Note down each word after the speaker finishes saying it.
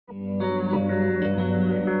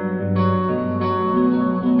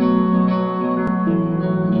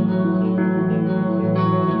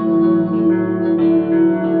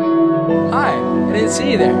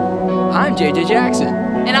See you there. I'm JJ Jaxon.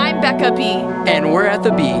 And I'm Becca B. And we're at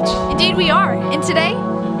the beach. Indeed we are. And today,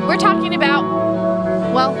 we're talking about,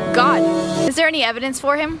 well, God. Is there any evidence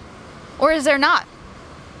for him? Or is there not?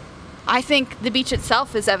 I think the beach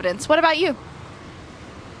itself is evidence. What about you?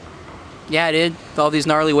 Yeah, dude. With all these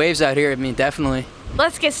gnarly waves out here, I mean, definitely.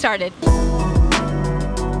 Let's get started.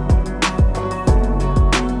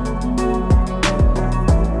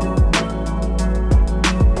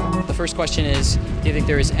 The first question is, do you think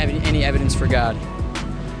there is any evidence for God?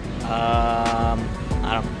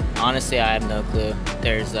 Honestly, I have no clue.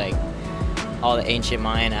 There's like all the ancient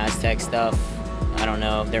Mayan, Aztec stuff. I don't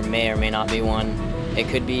know. There may or may not be one. It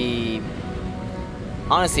could be,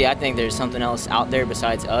 honestly, I think there's something else out there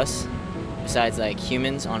besides us, besides like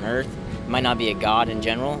humans on Earth. It might not be a God in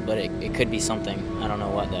general, but it could be something. I don't know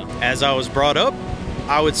what though. As I was brought up,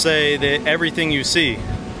 I would say that everything you see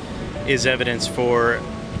is evidence for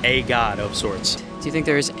a God of sorts. Do you think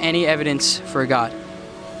there is any evidence for God?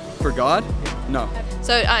 For God? No.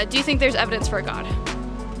 So, do you think there's evidence for a God?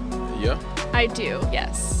 Yeah. I do,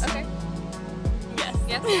 yes. Okay. Yes.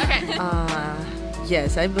 Yes? Okay.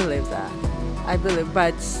 Yes, I believe that. I believe,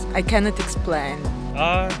 but I cannot explain.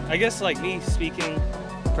 I guess like me speaking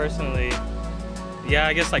personally, yeah,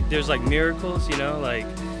 I guess like there's like miracles, you know, like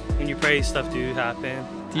when you pray stuff do happen.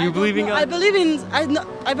 Do you believe in God? I believe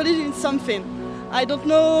in something. I don't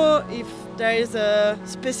know if there is a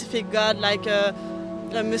specific God like a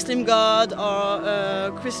Muslim God or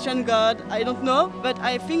a Christian God. I don't know, but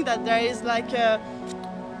I think that there is like a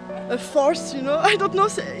force, you know. I don't know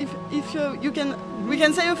if we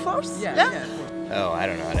can say a force. Yeah. Oh, I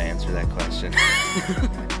don't know how to answer that question.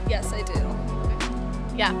 Yes, I do.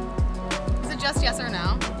 Yeah. Is it just yes or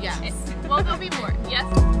no? Yes. Well, there'll be more. Yes.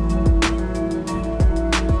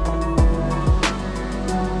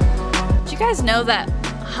 Do you guys know that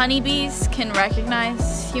honeybees can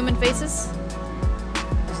recognize human faces?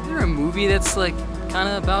 Isn't there a movie that's like kind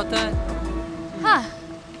of about that? Huh.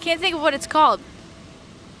 I can't think of what it's called.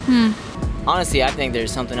 Honestly, I think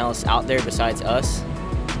there's something else out there besides us,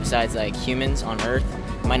 besides like humans on Earth.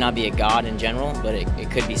 It might not be a God in general, but it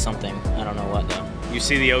could be something. I don't know what though. You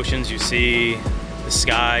see the oceans, you see the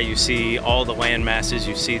sky, you see all the land masses,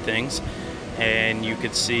 you see things, and you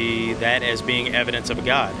could see that as being evidence of a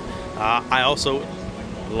God. I also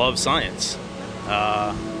love science.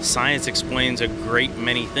 Science explains a great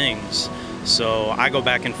many things, so I go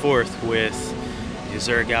back and forth with, is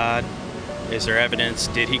there a God? Is there evidence?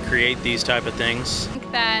 Did he create these type of things? I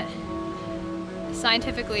think that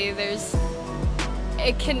scientifically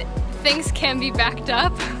things can be backed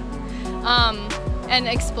up and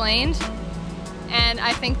explained, and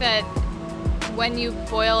I think that when you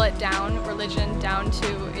boil it down, religion down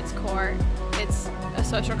to its core, it's a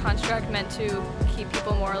social construct meant to keep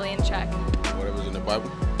people morally in check. Whatever's in the Bible.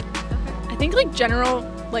 I think like general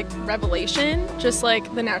like revelation, just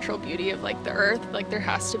like the natural beauty of like the earth, like there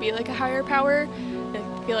has to be like a higher power.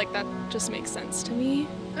 I feel like that just makes sense to me.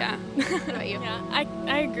 Yeah. What about you? Yeah,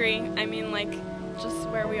 I agree. I mean, like, just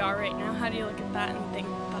where we are right now, how do you look at that and think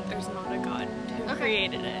that there's not a God who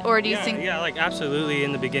created it? Or do you think... Yeah, like absolutely.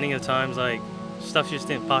 In the beginning of times, like stuff just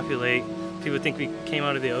didn't populate. People think we came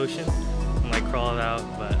out of the ocean and like crawled out,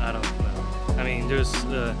 but I don't know. I mean, there's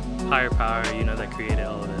a higher power, you know, that created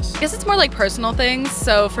all of this. I guess it's more like personal things.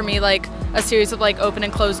 So for me, like a series of like open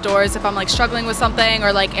and closed doors if I'm like struggling with something,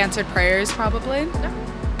 or like answered prayers probably.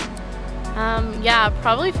 Yeah,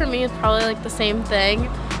 probably for me, it's probably like the same thing.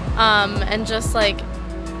 And just like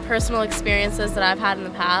personal experiences that I've had in the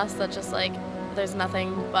past that just like there's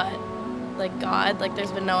nothing but like God, like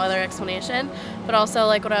there's been no other explanation. But also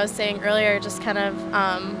like what I was saying earlier, just kind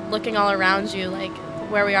of looking all around you, like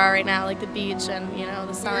where we are right now, like the beach and, you know,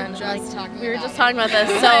 the sun. We were just talking about this.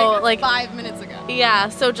 So like 5 minutes ago. Yeah,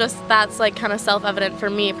 so just that's like kind of self-evident for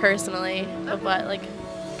me personally of what like.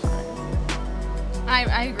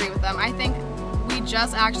 I agree with them. I think we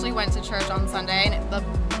just actually went to church on Sunday, and a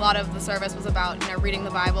lot of the service was about, you know, reading the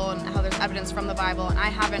Bible and how there's evidence from the Bible, and I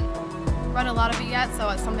haven't read a lot of it yet, so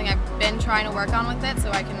it's something I've been trying to work on with it, so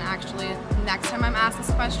I can actually, next time I'm asked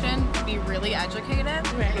this question, be really educated.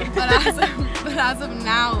 Right. But as of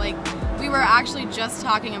now, like, we were actually just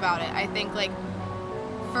talking about it. I think, like,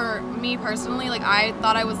 for me personally, like, I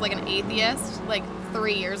thought I was like an atheist like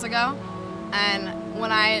 3 years ago, and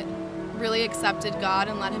when I really accepted God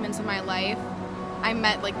and let him into my life, I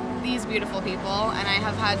met like these beautiful people, and I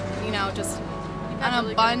have had, you know, just an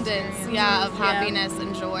really abundance, of happiness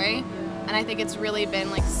and joy, and I think it's really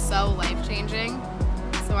been like so life-changing.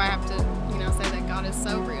 So I have to, you know, say that God is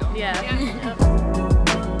so real.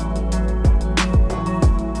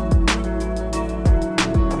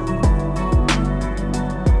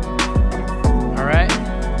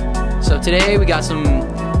 today we got some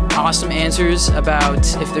awesome answers about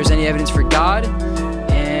if there's any evidence for God,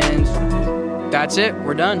 and that's it.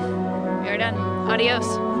 We're done. We are done. Adios.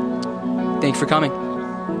 Thanks for coming.